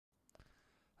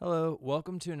Hello,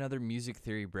 welcome to another music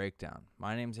theory breakdown.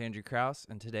 My name is Andrew Krause,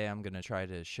 and today I'm going to try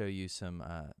to show you some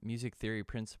music theory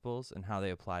principles and how they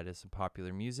apply to some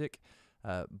popular music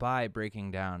by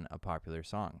breaking down a popular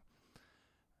song.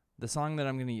 The song that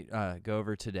I'm going to go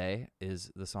over today is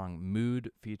the song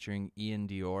Mood featuring Iann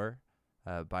Dior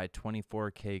by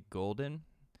 24kGoldn.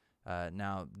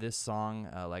 Now, this song,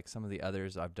 like some of the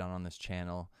others I've done on this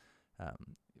channel,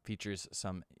 features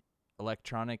some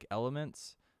electronic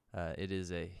elements. It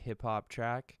is a hip-hop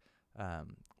track,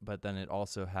 but then it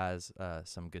also has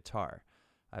some guitar.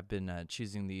 I've been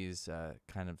choosing these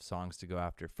kind of songs to go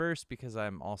after first because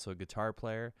I'm also a guitar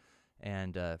player,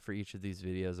 and for each of these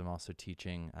videos I'm also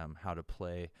teaching how to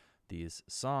play these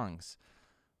songs.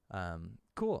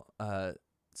 Cool.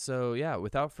 So yeah,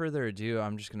 without further ado,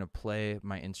 I'm just going to play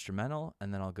my instrumental,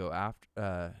 and then I'll go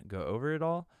over it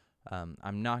all.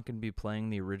 I'm not going to be playing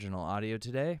the original audio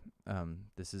today.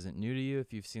 This isn't new to you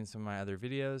if you've seen some of my other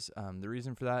videos. The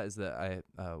reason for that is that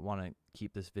I want to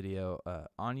keep this video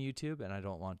on YouTube, and I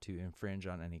don't want to infringe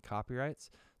on any copyrights.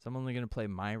 So I'm only going to play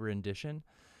my rendition.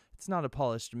 It's not a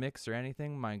polished mix or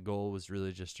anything. My goal was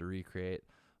really just to recreate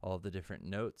all the different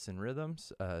notes and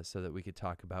rhythms so that we could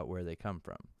talk about where they come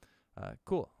from.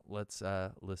 Cool. Let's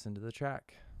listen to the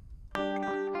track.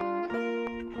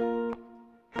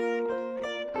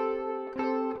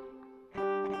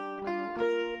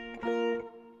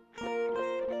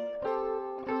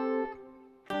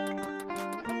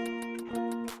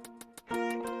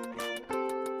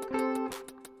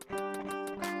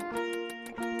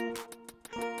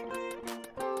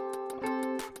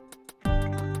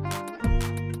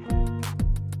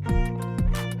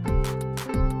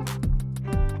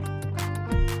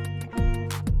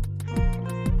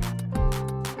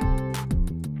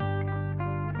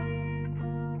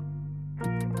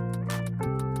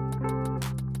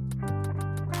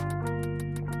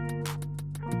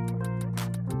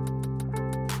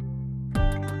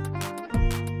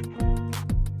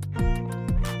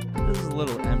 This is a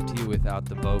little empty without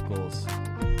the vocals. I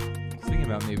was thinking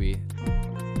about maybe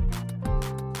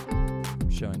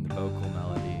showing the vocal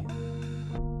melody.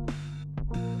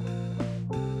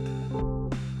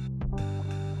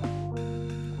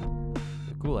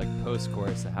 It's a cool like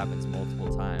post-chorus that happens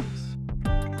multiple times.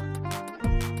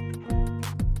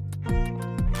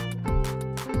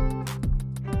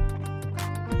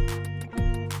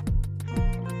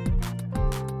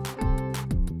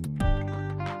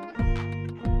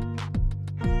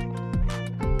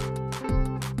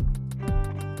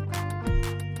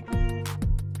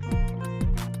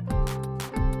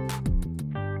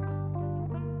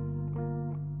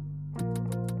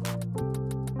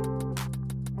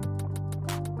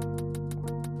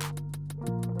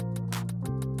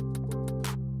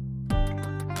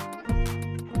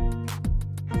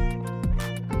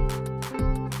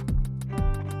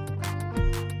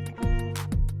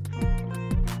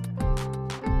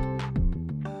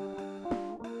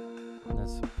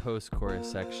 Post-chorus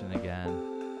section again.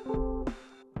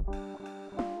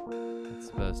 It's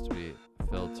supposed to be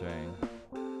filtering.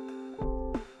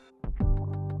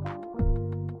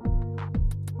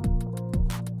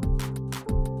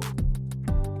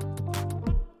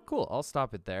 Cool, I'll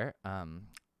stop it there.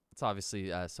 It's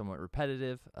obviously somewhat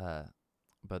repetitive,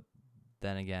 but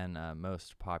then again,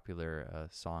 most popular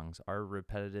songs are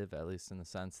repetitive, at least in the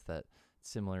sense that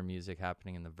similar music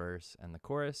happening in the verse and the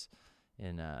chorus.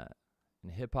 In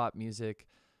hip-hop music,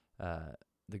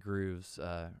 the grooves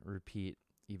repeat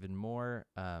even more,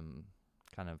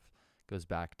 kind of goes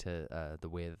back to the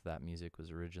way that music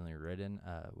was originally written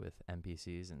with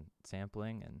MPCs and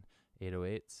sampling and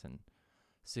 808s and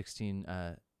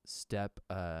 16-step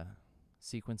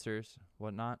sequencers,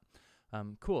 whatnot.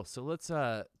 Cool, so let's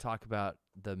talk about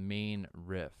the main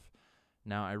riff.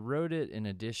 Now, I wrote it in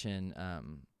addition.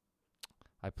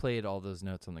 I played all those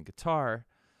notes on the guitar,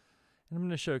 and I'm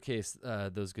going to showcase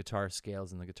those guitar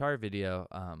scales in the guitar video,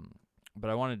 but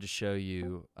I wanted to show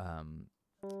you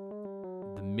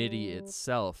the MIDI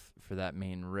itself for that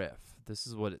main riff. This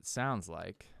is what it sounds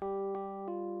like.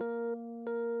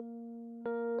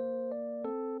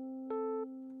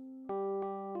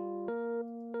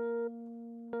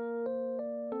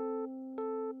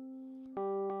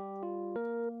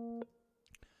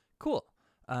 Cool.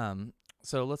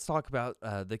 So let's talk about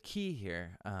the key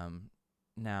here.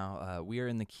 Now, we are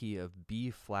in the key of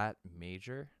B flat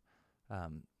major.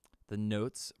 The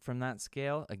notes from that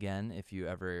scale, again, if you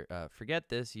ever forget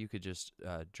this, you could just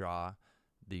draw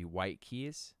the white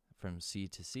keys from C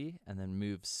to C and then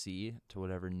move C to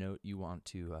whatever note you want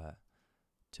to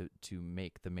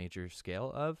make the major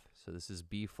scale of. So this is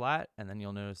B flat, and then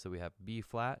you'll notice that we have B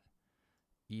flat,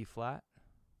 E flat,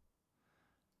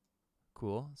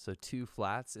 Cool. So 2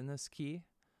 flats in this key.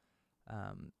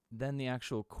 Then the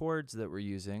actual chords that we're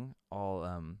using all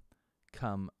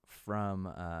come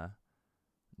from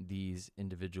these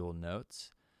individual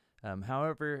notes.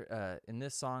 However, in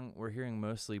this song, we're hearing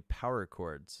mostly power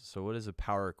chords. So what is a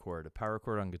power chord? A power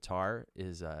chord on guitar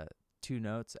is 2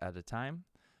 notes at a time.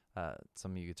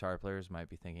 Some of you guitar players might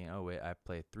be thinking, oh, wait, I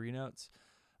play 3 notes.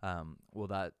 Well,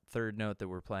 that third note that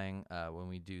we're playing when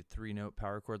we do 3-note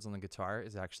power chords on the guitar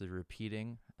is actually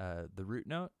repeating the root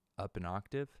note up an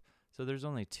octave. So there's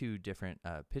only 2 different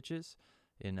pitches.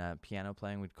 In piano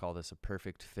playing, we'd call this a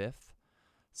perfect fifth.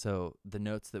 So the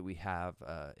notes that we have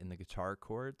in the guitar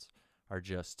chords are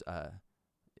just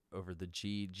over the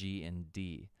G, G, and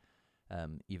D.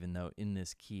 Even though in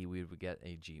this key we would get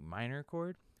a G minor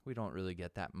chord, we don't really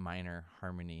get that minor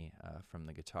harmony from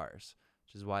the guitars,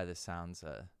 which is why this sounds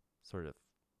sort of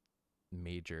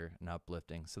major and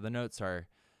uplifting. So the notes are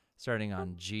starting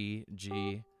on G,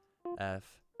 G, F,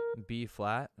 B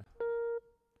flat.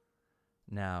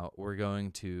 Now we're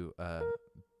going to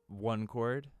 1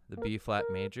 chord, the B flat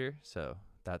major, so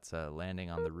that's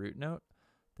landing on the root note.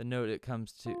 The note it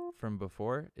comes to from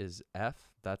before is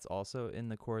F. That's also in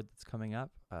the chord that's coming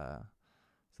up.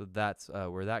 So that's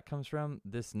where that comes from.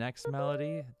 This next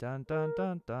melody, dun dun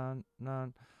dun dun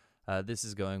dun. This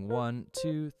is going 1,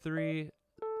 2, 3,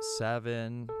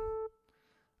 7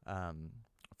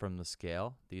 from the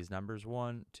scale. These numbers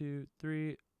 1, 2,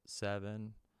 3,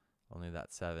 7. Only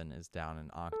that 7 is down an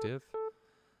octave.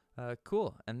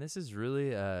 Cool. And this is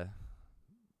really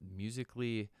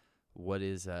musically what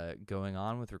is going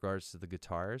on with regards to the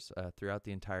guitars throughout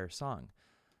the entire song.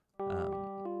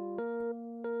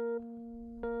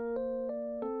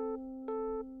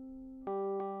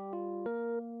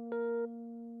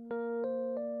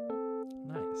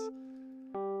 Nice.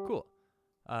 Cool.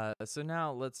 So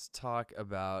now let's talk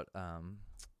about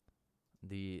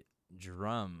the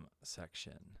drum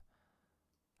section.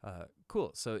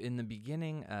 Cool. So in the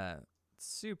beginning,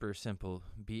 super simple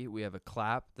beat. We have a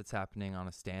clap that's happening on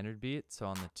a standard beat. So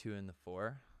on the 2 and the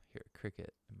 4. Here,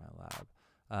 cricket in my lab.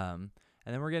 And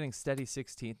then we're getting steady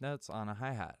 16th notes on a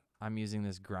hi-hat. I'm using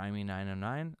this grimy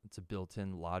 909. It's a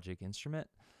built-in Logic instrument.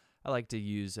 I like to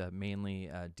use mainly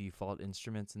default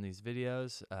instruments in these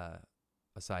videos,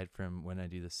 aside from when I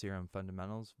do the Serum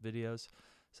Fundamentals videos,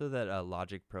 so that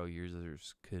Logic Pro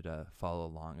users could follow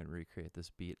along and recreate this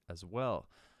beat as well,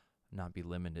 not be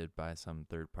limited by some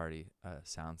third-party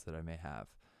sounds that I may have.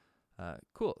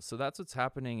 Cool, so that's what's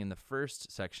happening in the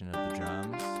first section of the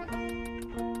drums.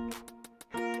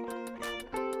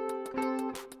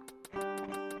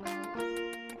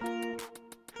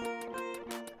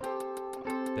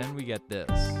 Then we get this.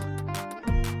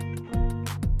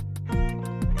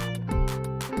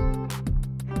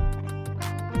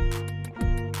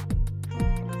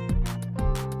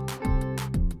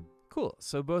 Cool.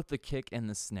 So both the kick and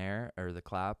the snare, or the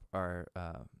clap, are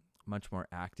much more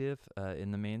active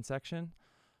in the main section.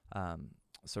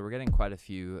 So we're getting quite a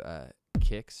few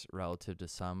kicks relative to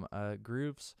some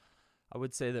grooves. I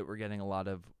would say that we're getting a lot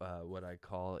of what I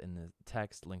call in the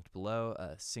text linked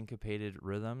below syncopated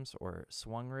rhythms or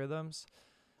swung rhythms.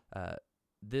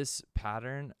 This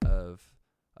pattern of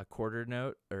a quarter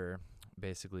note, or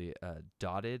basically a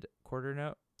dotted quarter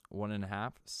note,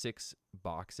 1.5, 6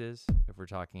 boxes. If we're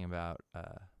talking about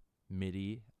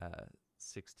MIDI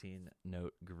 16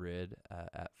 note grid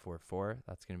at 4/4,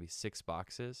 that's going to be 6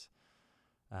 boxes.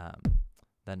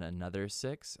 Then another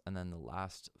 6, and then the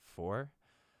last 4.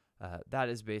 That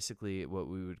is basically what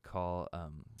we would call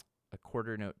a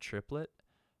quarter note triplet,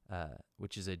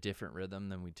 which is a different rhythm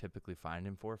than we typically find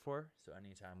in 4/4. So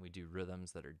anytime we do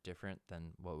rhythms that are different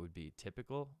than what would be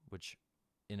typical, which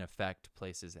in effect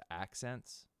places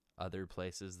accents other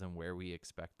places than where we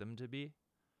expect them to be,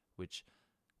 which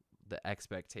the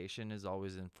expectation is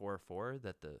always in 4/4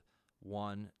 that the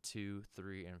 1, 2,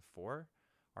 3, and 4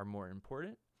 are more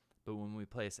important. But when we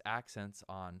place accents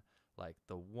on like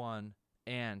the 1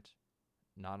 and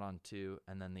not on 2,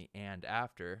 and then the and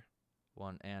after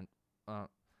 1 and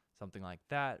something like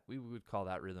that, we would call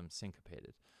that rhythm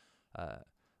syncopated.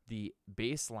 The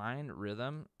bass line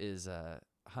rhythm is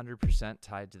 100%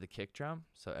 tied to the kick drum.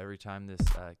 So every time this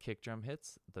kick drum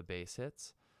hits, the bass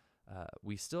hits.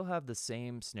 We still have the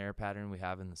same snare pattern we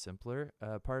have in the simpler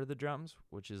part of the drums,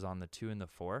 which is on the 2 and the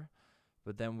 4.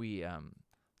 But then we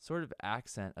sort of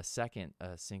accent a second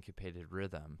syncopated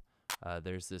rhythm.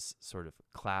 There's this sort of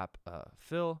clap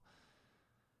fill,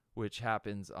 which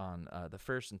happens on the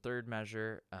first and third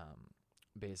measure,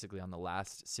 basically on the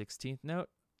last 16th note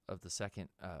of the second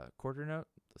quarter note,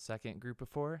 the second group of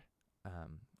 4.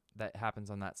 That happens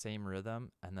on that same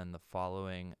rhythm, and then the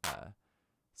following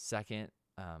second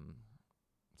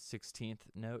 16th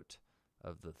note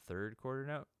of the third quarter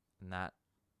note, and that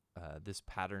this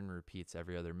pattern repeats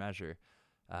every other measure.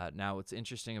 Now, what's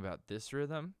interesting about this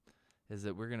rhythm is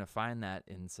that we're going to find that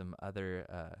in some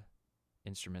other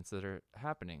instruments that are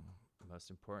happening. Most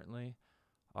importantly,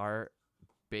 our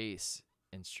bass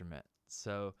instrument.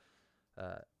 So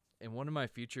in one of my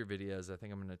future videos, I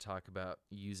think I'm going to talk about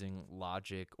using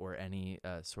Logic or any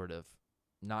sort of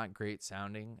not great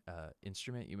sounding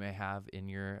instrument you may have in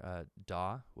your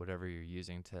DAW, whatever you're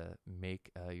using to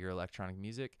make your electronic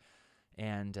music.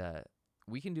 And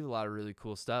we can do a lot of really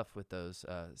cool stuff with those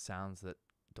sounds that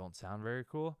don't sound very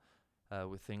cool,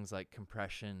 with things like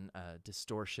compression,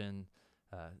 distortion,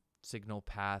 signal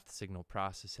path, signal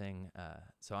processing.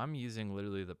 So I'm using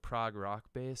literally the prog rock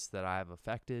bass that I've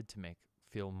affected to make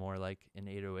feel more like an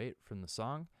 808 from the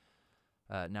song.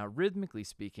 Now, rhythmically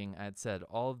speaking, I'd said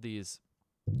all of these,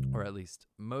 or at least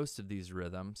most of these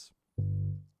rhythms,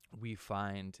 we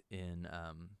find in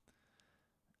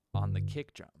on the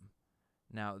kick drum.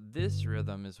 Now, this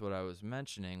rhythm is what I was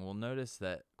mentioning. We'll notice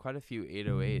that quite a few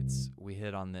 808s we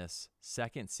hit on this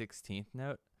second 16th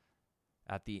note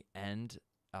at the end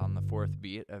on the fourth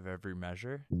beat of every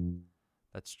measure.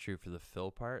 That's true for the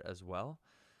fill part as well.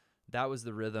 That was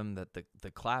the rhythm that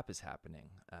the clap is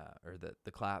happening, or that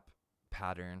the clap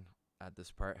pattern at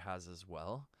this part has as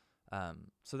well.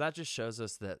 So that just shows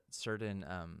us that certain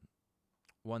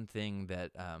one thing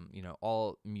that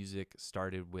all music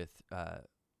started with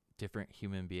different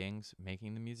human beings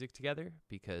making the music together,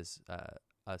 because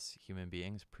us human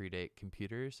beings predate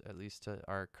computers, at least to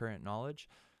our current knowledge,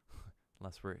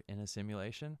 unless we're in a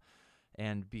simulation.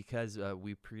 And because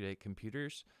we predate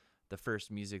computers, the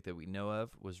first music that we know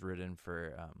of was written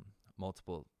for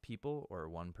multiple people or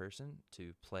one person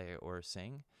to play or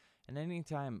sing. And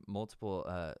anytime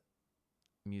multiple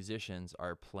musicians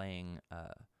are playing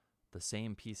the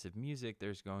same piece of music,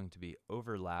 there's going to be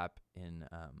overlap in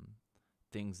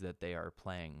things that they are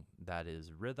playing. That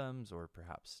is rhythms or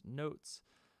perhaps notes,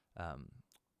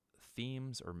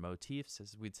 themes or motifs,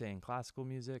 as we'd say in classical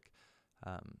music.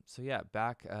 So yeah,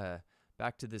 back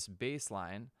to this bass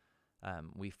line,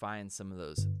 we find some of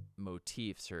those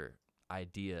motifs or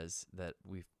ideas that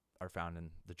are found in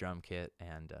the drum kit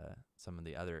and some of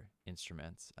the other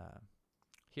instruments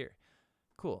here.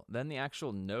 Cool. Then the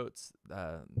actual notes,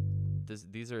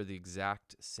 these are the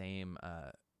exact same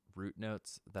root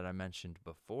notes that I mentioned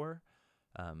before.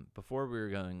 Before we were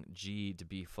going G to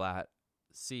B flat,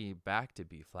 C back to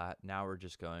B flat. Now we're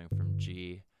just going from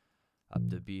G up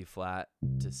to B flat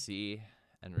to C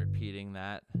and repeating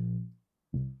that.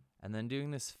 And then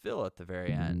doing this fill at the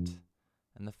very end.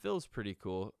 And the fill's pretty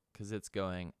cool because it's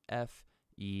going F,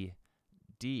 E,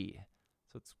 D.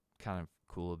 So it's kind of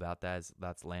cool about that is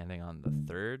that's landing on the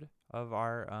third of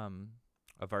our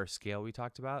scale we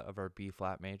talked about, of our B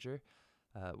flat major,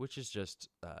 which is just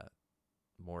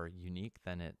more unique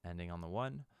than it ending on the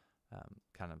one.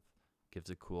 Kind of gives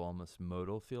a cool, almost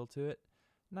modal feel to it.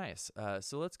 Nice.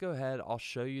 So let's go ahead. I'll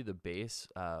show you the bass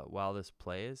while this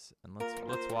plays, and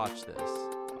let's watch this.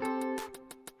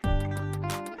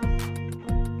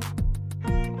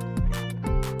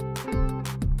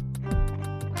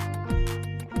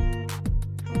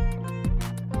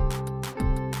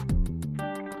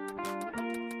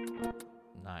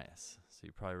 Nice. So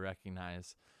you probably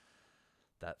recognize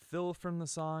that fill from the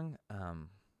song.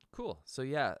 Cool. So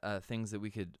yeah, things that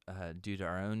we could do to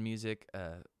our own music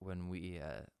when we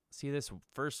see this.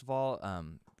 First of all,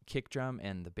 kick drum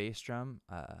and the bass drum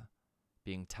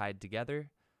being tied together.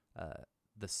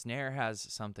 The snare has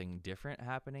something different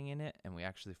happening in it, and we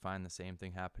actually find the same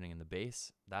thing happening in the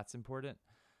bass. That's important.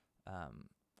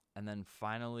 And then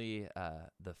finally,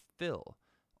 the fill.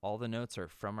 All the notes are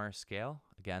from our scale.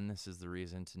 Again, this is the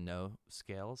reason to know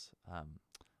scales.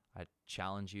 I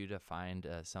challenge you to find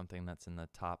something that's in the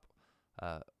top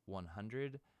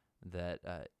 100 that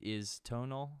is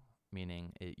tonal,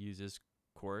 meaning it uses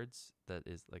chords that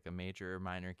is like a major or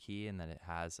minor key, and that it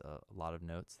has a lot of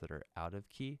notes that are out of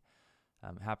key.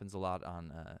 It happens a lot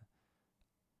on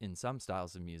in some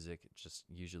styles of music. Just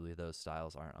usually those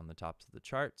styles aren't on the tops of the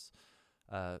charts,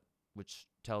 which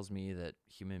tells me that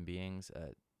human beings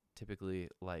typically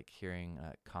like hearing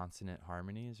consonant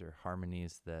harmonies, or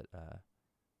harmonies that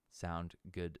sound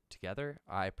good together.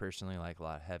 I personally like a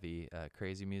lot of heavy,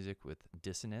 crazy music with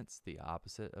dissonance, the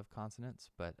opposite of consonants,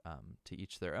 but to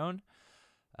each their own.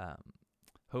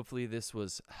 Hopefully this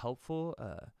was helpful.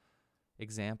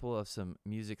 Example of some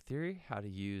music theory, how to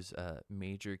use a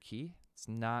major key. It's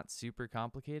not super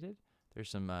complicated. There's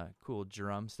some cool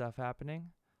drum stuff happening.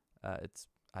 It's,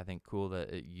 I think, cool that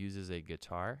it uses a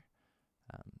guitar.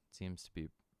 Seems to be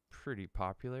pretty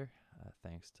popular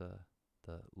thanks to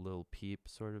the Lil Peep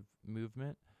sort of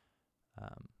movement,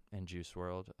 and Juice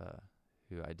WRLD,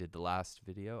 who I did the last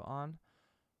video on.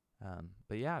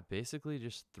 But yeah, basically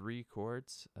just 3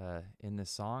 chords in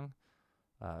this song.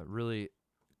 Really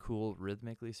cool,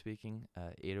 rhythmically speaking,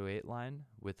 808 line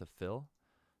with a fill.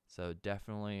 So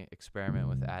definitely experiment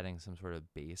with adding some sort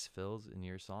of bass fills in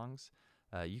your songs.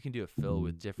 You can do a fill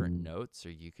with different notes, or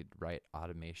you could write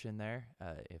automation there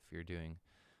if you're doing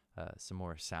some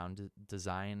more sound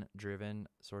design driven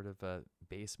sort of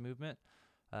bass movement.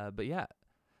 But yeah,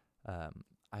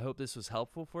 I hope this was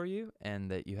helpful for you and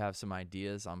that you have some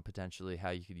ideas on potentially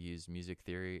how you could use music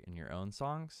theory in your own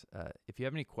songs. If you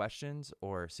have any questions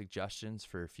or suggestions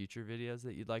for future videos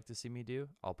that you'd like to see me do,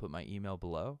 I'll put my email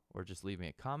below, or just leave me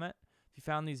a comment. If you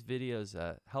found these videos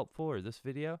helpful, or this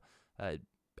video,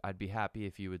 I'd be happy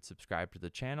if you would subscribe to the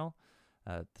channel.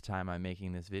 At the time I'm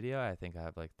making this video, I think I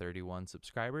have like 31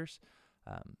 subscribers.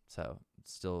 So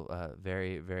still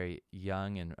very, very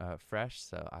young and fresh.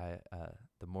 So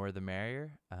the more the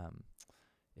merrier.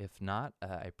 If not,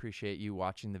 I appreciate you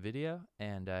watching the video,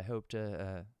 and I hope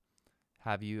to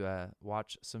have you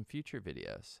watch some future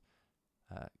videos.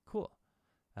 Cool.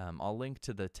 I'll link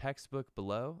to the textbook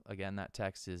below. Again, that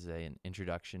text is an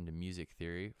introduction to music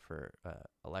theory for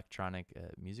electronic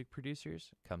music producers.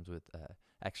 It comes with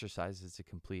exercises to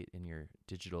complete in your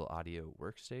digital audio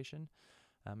workstation.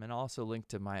 And I'll also link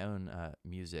to my own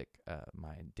music,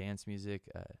 my dance music,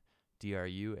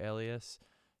 d.r.u alias,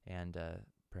 and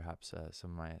perhaps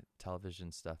some of my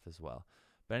television stuff as well.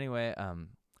 But anyway,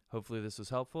 hopefully this was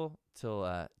helpful.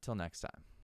 Till next time.